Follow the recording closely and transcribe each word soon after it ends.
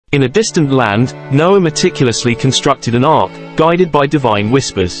In a distant land, Noah meticulously constructed an ark, guided by divine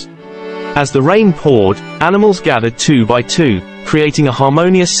whispers. As the rain poured, animals gathered two by two, creating a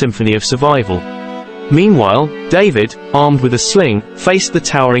harmonious symphony of survival. Meanwhile, David, armed with a sling, faced the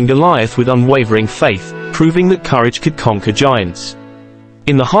towering Goliath with unwavering faith, proving that courage could conquer giants.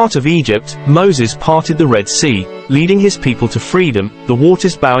 In the heart of Egypt, Moses parted the Red Sea, leading his people to freedom, the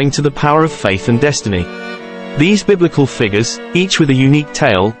waters bowing to the power of faith and destiny. These biblical figures, each with a unique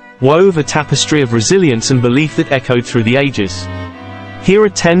tale, wove a tapestry of resilience and belief that echoed through the ages. Here are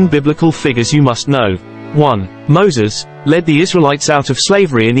 10 biblical figures you must know. 1. Moses led the Israelites out of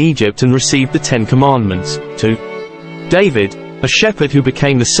slavery in Egypt and received the 10 Commandments. 2. David, a shepherd who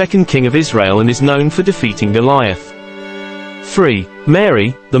became the second king of Israel and is known for defeating Goliath. 3.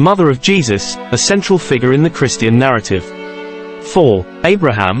 Mary, the mother of Jesus, a central figure in the Christian narrative. 4.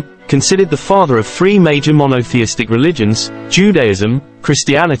 Abraham, considered the father of 3 major monotheistic religions, Judaism,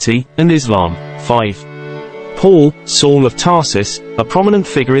 Christianity, and Islam. 5. Paul, Saul of Tarsus, a prominent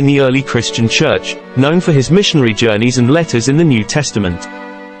figure in the early Christian church, known for his missionary journeys and letters in the New Testament.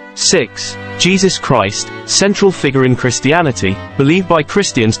 6. Jesus Christ, central figure in Christianity, believed by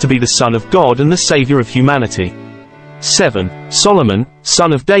Christians to be the Son of God and the Savior of humanity. 7. Solomon,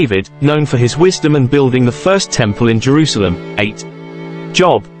 son of David, known for his wisdom and building the first temple in Jerusalem. 8.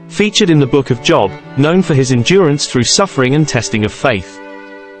 Job, featured in the book of Job, known for his endurance through suffering and testing of faith.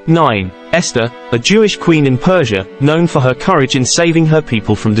 9. Esther, a Jewish queen in Persia, known for her courage in saving her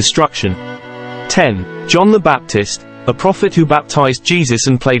people from destruction. 10. John the Baptist, a prophet who baptized Jesus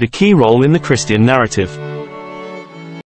and played a key role in the Christian narrative.